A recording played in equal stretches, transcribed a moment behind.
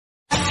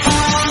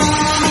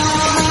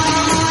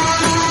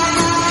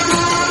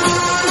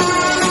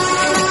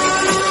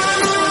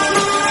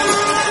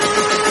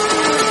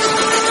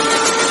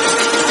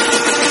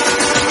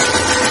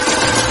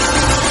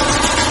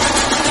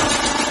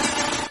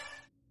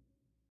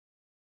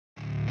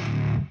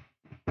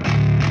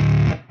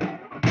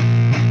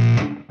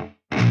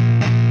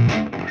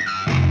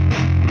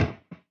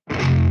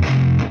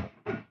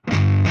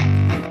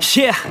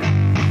Yeah,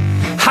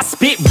 I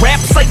spit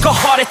raps like a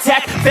heart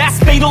attack,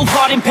 fast fatal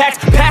heart impact,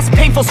 past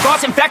painful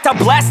scars. In fact, I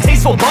blast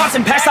tasteful bars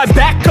and packs. I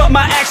back up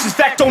my actions,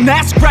 fact, don't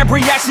ask, grab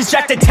reactions,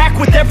 jacked, attack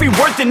with every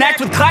word, then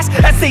act with class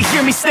as they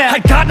hear me snap. I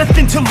got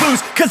nothing to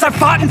lose, cause I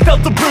fought and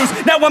felt the bruise.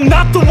 Now I'm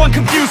not the one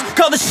confused,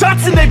 call the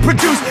shots and they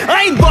produce.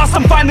 I ain't lost,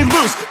 I'm finally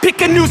loose, pick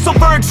a new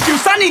silver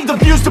excuse. I need the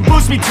views to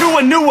boost me to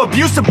a new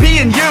abuse of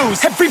being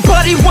used.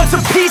 Everybody wants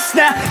a piece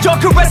now, y'all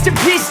can rest in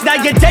peace now.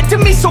 You're dead to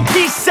me, so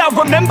peace out,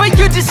 remember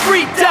you're just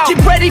freaked out. Get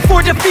ready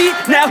for defeat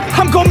now,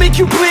 I'm gonna make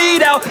you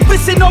bleed out.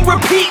 Listen on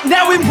repeat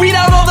now and weed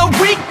out all the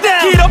weak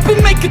now. Get up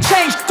and make a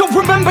change, don't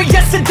remember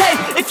yesterday.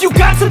 If you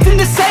got something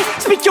to say,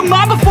 speak your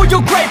mind before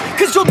your grave,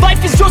 cause your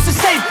life is yours to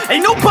save.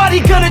 Ain't nobody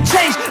gonna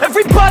change,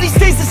 everybody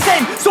stays the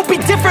same. So be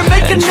different,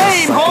 make a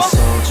name, huh?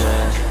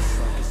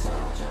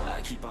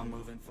 I keep on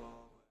moving forward.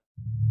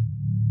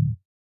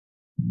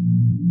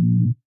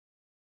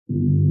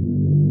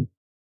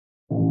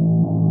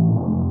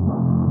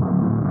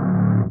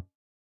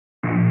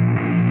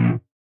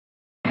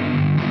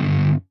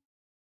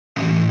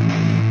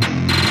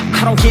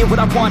 I don't get what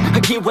I want, I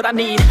get what I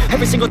need.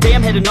 Every single day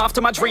I'm heading off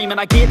to my dream, and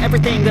I get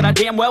everything that I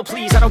damn well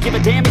please. I don't give a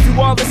damn if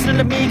you all listening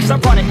to me, cause I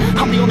run it.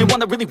 I'm the only one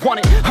that really want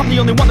it, I'm the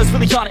only one that's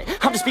really on it.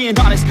 I'm just being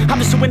honest, I'm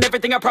just doing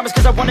everything I promise,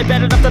 cause I want it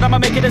bad enough that I'ma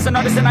make it as an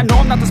artist. And I know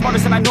I'm not the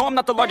smartest, and I know I'm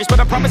not the largest,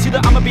 but I promise you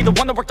that I'ma be the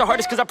one that worked the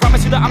hardest. Cause I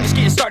promise you that I'm just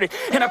getting started,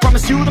 and I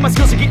promise you that my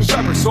skills are getting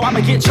sharper. So I'ma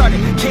get charted,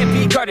 can't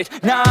be guarded.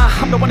 Nah,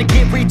 I'm the one to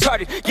get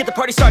retarded. Get the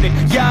party started,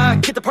 yeah,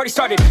 get the party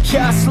started.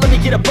 Yeah, so let me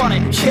get up on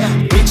it, yeah.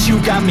 Bitch,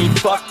 you got me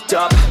fucked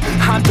up,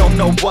 I don't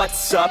know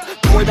what's up.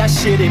 Pour that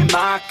shit in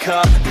my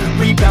cup,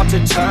 we bout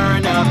to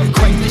turn up.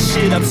 Crank this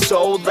shit up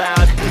so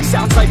loud,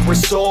 sounds like we're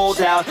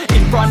sold out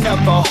in front of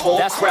a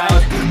whole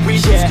crowd. We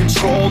lose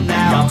control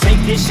now, I'll take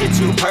this shit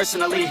too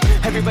personally.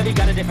 Everybody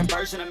got a different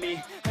version of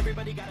me,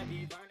 everybody gotta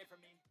be learning from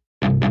me.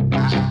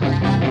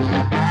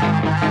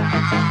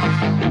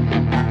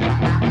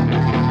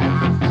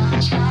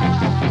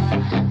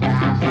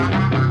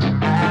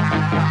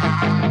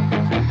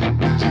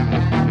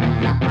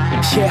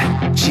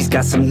 Yeah, she's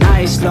got some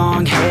nice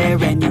long hair,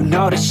 and you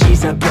know that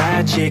she's a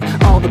bad chick.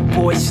 All the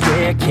boys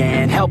stare,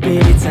 can't help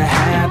it, it's a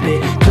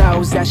habit.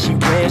 Clothes that she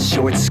wears,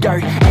 short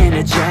skirt and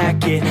a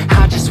jacket.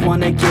 I just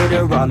wanna get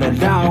her all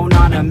alone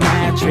on a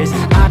mattress.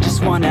 I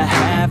just wanna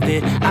have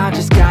it, I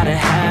just gotta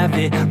have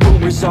it.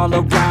 Rumors all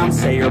around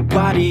say her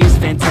body is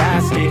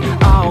fantastic,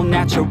 all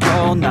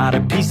natural, not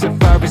a piece of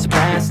fur is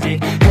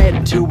plastic.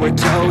 Head to her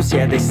toes,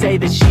 yeah, they say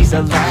that she's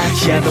a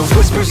latch. Yeah, the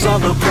whispers all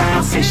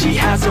around say she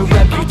has a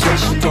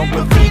reputation. Don't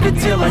believe it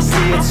till I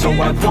see it, so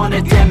I want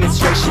a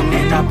demonstration.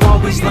 And I've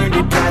always learned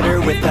it better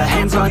with a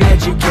hands-on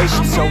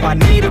education. So I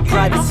need a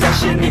private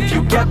session if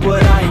you get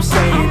what I am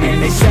saying.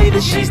 And they say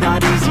that she's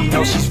not easy,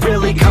 no, she's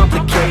really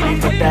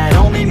complicated, but that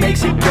only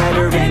makes it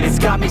better, and it's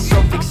got me so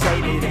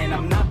fixated. And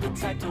I'm not the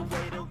type to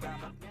wait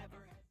around, I've never...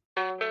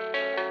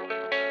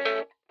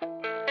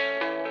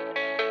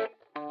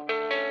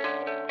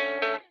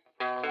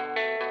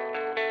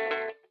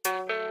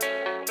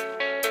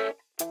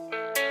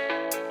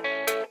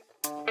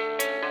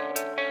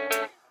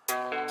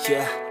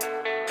 Yeah,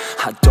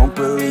 I don't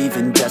believe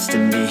in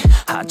destiny,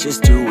 I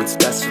just do what's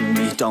best for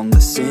me. Don't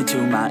listen to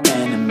my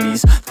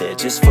enemies, they're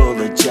just full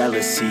of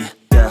jealousy.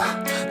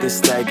 Yeah,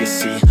 this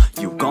legacy,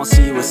 you gon'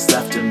 see what's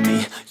left of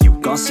me. You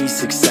gon' see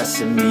success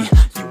in me,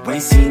 you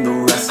ain't seen the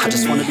rest of me. I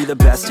just wanna be the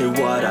best at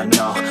what I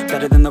know,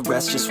 better than the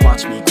rest, just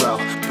watch me grow.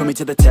 Put me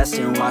to the test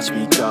and watch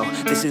me go.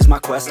 This is my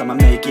quest, I'ma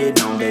make it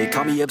known. They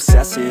call me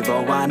obsessive,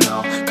 oh I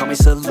know. Call me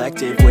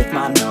selective with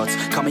my notes,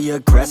 call me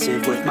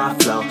aggressive with my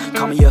flow,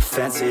 call me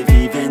offensive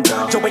even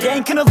though yo, I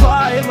ain't gonna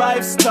lie,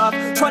 life's tough.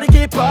 Try to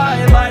get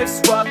by, life's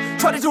rough.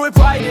 Try to do it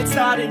right, it's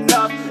not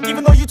enough.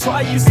 Even though you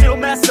try, you still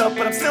mess up.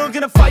 But I'm still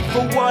gonna fight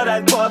for what I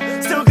love,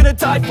 still gonna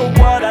die for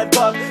what I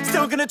love,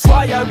 still gonna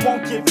try, I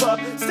won't give up,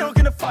 still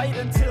gonna fight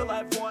until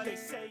I've won. They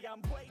say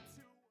I'm way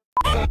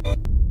too...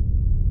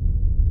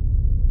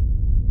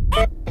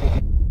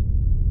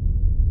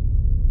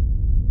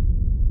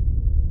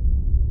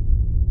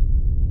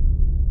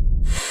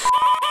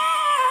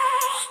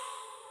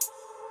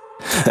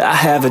 I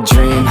have a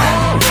dream,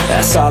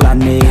 that's all I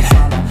need.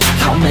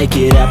 I'll make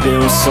it happen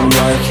with some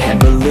work and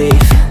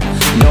belief.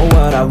 Know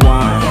what I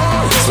want,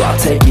 so I'll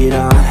take it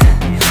on.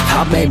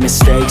 I've made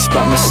mistakes,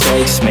 but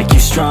mistakes make you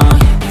strong.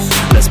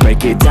 Let's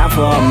break it down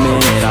for a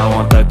minute. I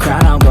want the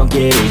crown, I'm gon'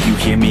 get it. You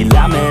hear me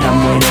loud, man,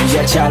 I'm winning.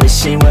 Yeah,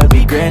 s.y.c.n.o will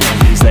be grinning.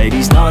 These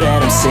ladies know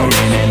that I'm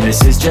sinning, and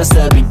this is just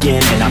the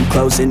beginning. I'm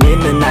closing in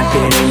the ninth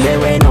inning, there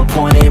ain't no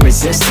point in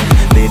resisting.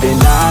 Living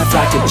life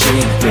like a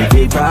dream, live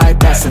it right,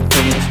 that's the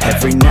thing.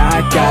 Every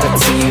night, got a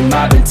team,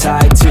 I've been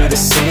tied to the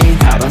scene.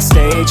 Out on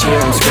stage,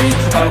 here on screen,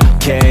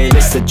 okay,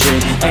 this the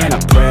dream. And I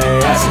pray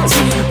as a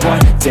team,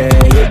 one day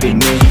it'll be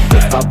me.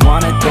 If I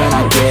want it, then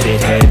I get it.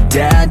 Head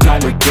down,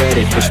 don't regret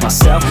it. Push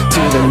myself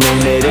to the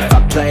limit. If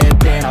I play it,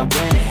 then I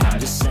win it. I'm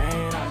just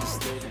saying, I'm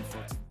just living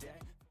for today.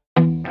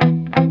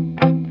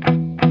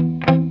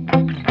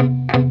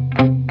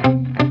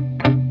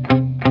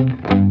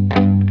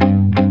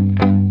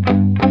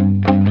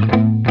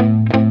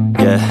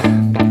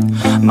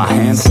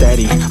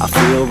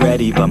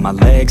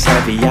 music's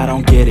heavy, I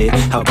don't get it.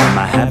 How come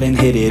I haven't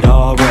hit it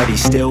already?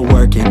 Still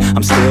working,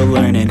 I'm still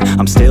learning,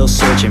 I'm still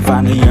searching,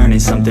 finally earning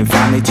something,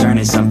 finally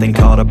turning something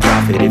called a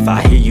profit. If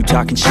I hear you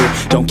talking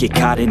shit, don't get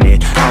caught in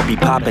it. I'll be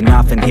popping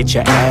off and hit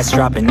your ass,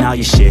 dropping all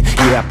your shit.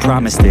 Yeah, I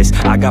promise this,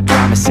 I got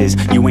promises,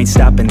 you ain't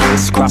stopping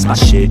this. Cross my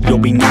shit, you'll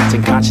be knocked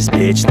unconscious,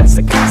 bitch. That's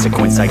the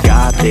consequence, I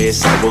got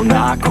this, I will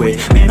not quit.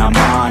 Man, I'm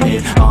on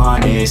it,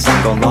 honest,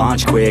 I'm gon'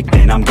 launch quick,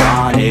 then I'm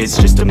gone. It's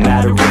just a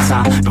matter of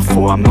time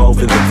before I'm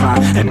over the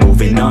climb and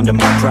moving under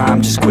my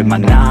prime. Just quit my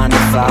 9 to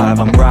 5,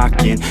 I'm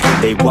rocking,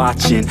 and they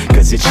watching,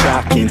 cause it's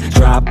shocking.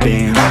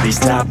 Dropping all these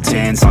top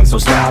 10 songs, so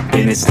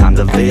stopping. It's time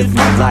to live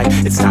my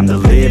life, it's time to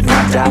live,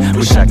 not die.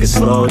 Wish I could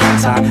slow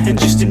down time and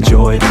just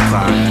enjoy the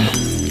climb.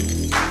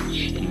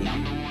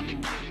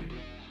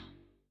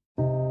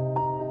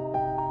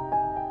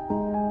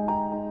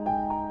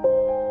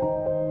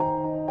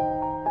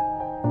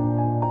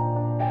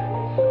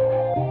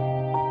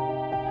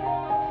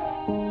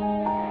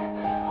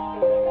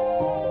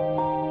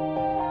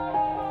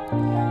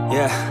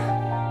 Yeah,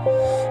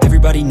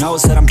 everybody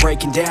knows that I'm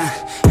breaking down.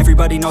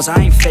 Everybody knows I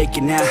ain't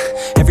faking now.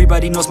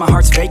 Everybody knows my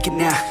heart's vacant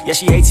now. Yeah,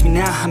 she hates me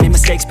now, I made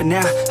mistakes but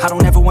now I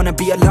don't ever wanna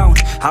be alone.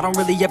 I don't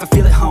really ever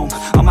feel at home.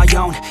 On my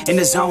own, in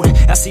the zone,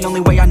 that's the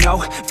only way I know.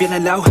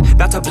 Feeling low,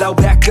 about to blow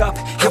back up.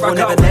 Here I won't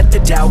ever let the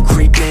doubt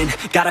creep in.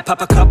 Gotta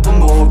pop a couple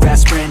more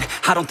aspirin.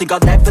 I don't think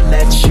I'll ever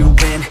let you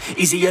in.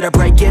 Easier to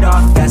break it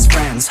off best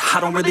friends. I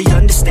don't really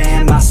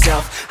understand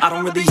myself, I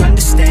don't really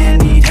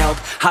understand, need help.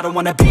 I don't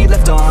wanna be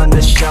left on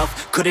the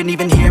shelf. Couldn't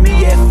even hear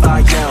me if I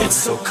yelled. It's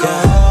so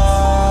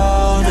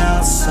cold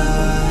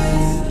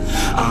outside,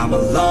 I'm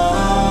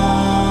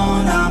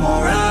alone, I'm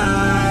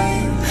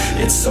alright.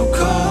 It's so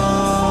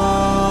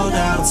cold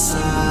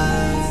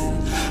outside,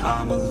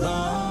 I'm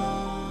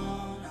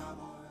alone, I'm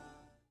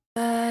alright.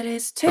 But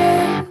it's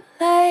too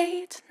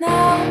late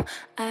now,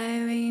 I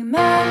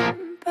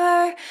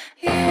remember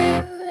you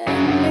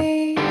and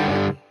me,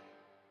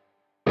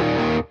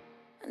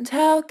 and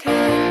how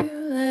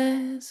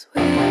careless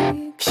we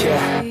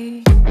could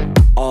be.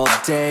 All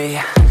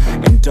day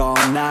and all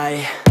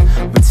night,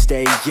 we'd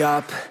stay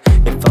up,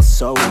 it felt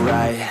so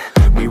right.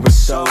 We were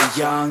so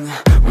young,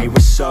 we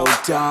were so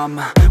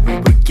dumb. We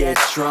would get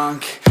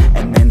drunk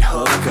and then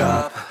hook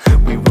up.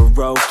 We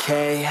were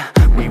okay,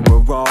 we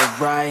were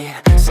alright.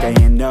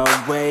 Staying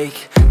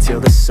awake till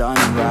the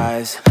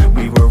sunrise.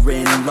 We were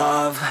in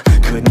love,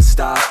 couldn't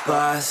stop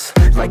us.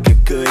 Like a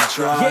good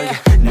drug,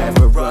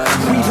 never run.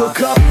 We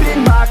hook up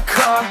in my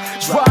car,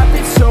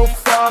 driving so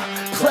far.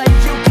 Play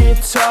you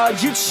guitar,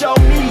 you'd show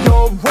me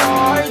your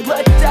art.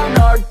 Let down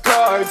our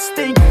guards,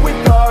 think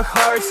with our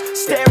hearts.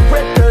 Stare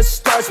at the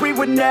stars, we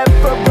were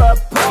never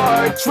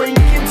apart.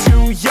 Drinking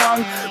too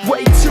young,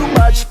 way too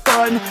much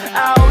fun.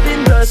 Out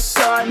in the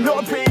sun,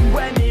 hoping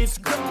when it's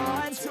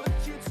gone. Took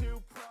you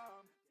to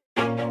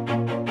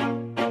prom.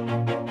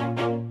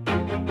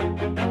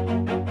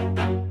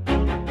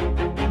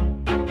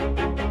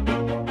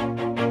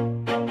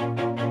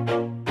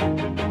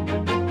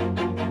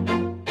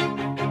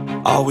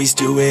 Always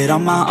do it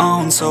on my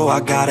own, so I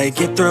gotta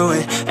get through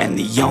it. And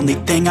the only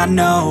thing I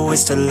know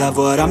is to love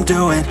what I'm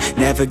doing.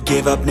 Never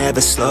give up, never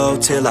slow,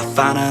 till I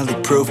finally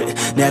prove it.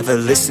 Never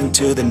listen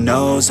to the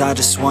no's, I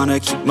just wanna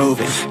keep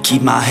moving.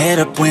 Keep my head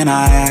up when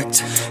I act,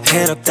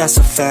 head up, that's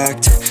a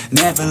fact.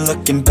 Never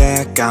looking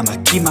back, I'ma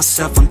keep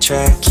myself on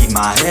track. Keep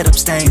my head up,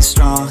 staying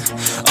strong,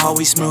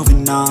 always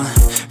moving on.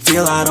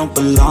 Feel I don't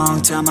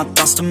belong, tell my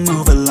thoughts to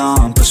move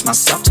along. Push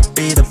myself to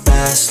be the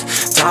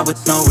best, die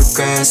with no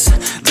regrets.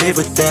 Live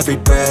with every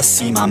breath,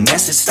 see my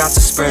message start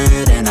to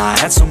spread. And I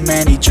had so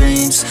many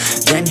dreams,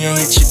 then you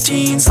hit your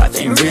teens. Life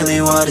ain't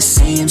really what it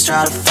seems,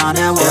 try to find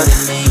out what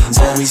it means.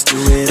 Always do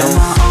it on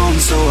my own,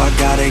 so I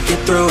gotta get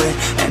through it.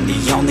 And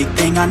the only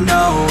thing I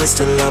know is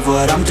to love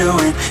what I'm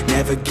doing.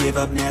 Never give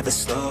up, never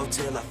slow,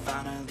 till I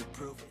finally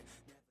prove it.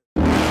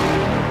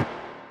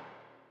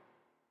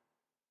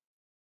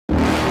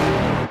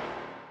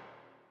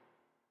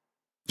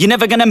 You're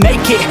never gonna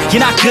make it,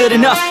 you're not good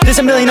enough. There's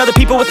a million other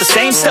people with the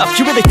same stuff.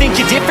 You really think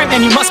you're different?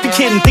 Man, you must be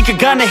kidding. Think you're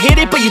gonna hit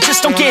it, but you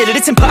just don't get it.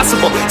 It's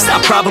impossible, it's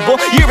not probable,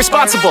 you're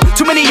irresponsible.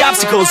 Too many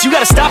obstacles, you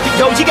gotta stop it,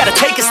 yo. You gotta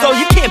take it slow,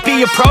 you can't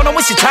be a pro. Don't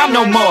waste your time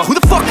no more. Who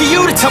the fuck are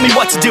you to tell me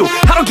what to do?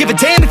 I don't give a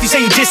damn if you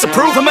say you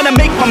disapprove. I'm gonna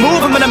make my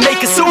move, I'm gonna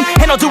make it soon.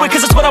 And I'll do it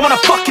cause it's what I wanna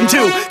fucking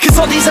do.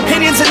 Cause all these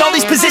opinions and all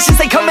these positions,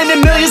 they come in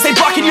millions, they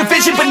blocking your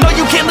vision. But no,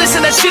 you can't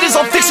listen, that shit is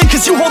all fiction.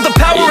 Cause you hold the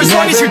power as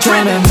long as you're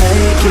dreaming.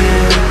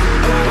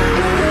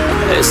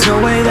 There's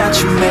no way that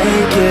you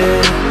make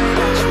it.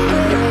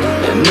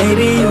 And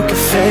maybe you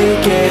can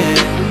fake it,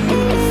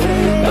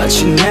 but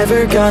you're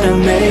never gonna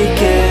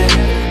make it.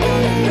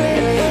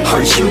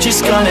 Aren't you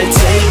just gonna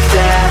take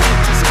that?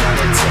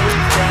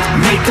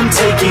 Make them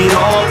take it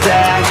all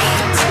back.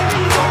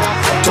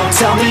 Don't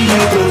tell me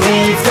you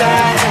believe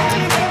that.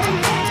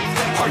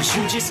 Aren't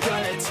you just gonna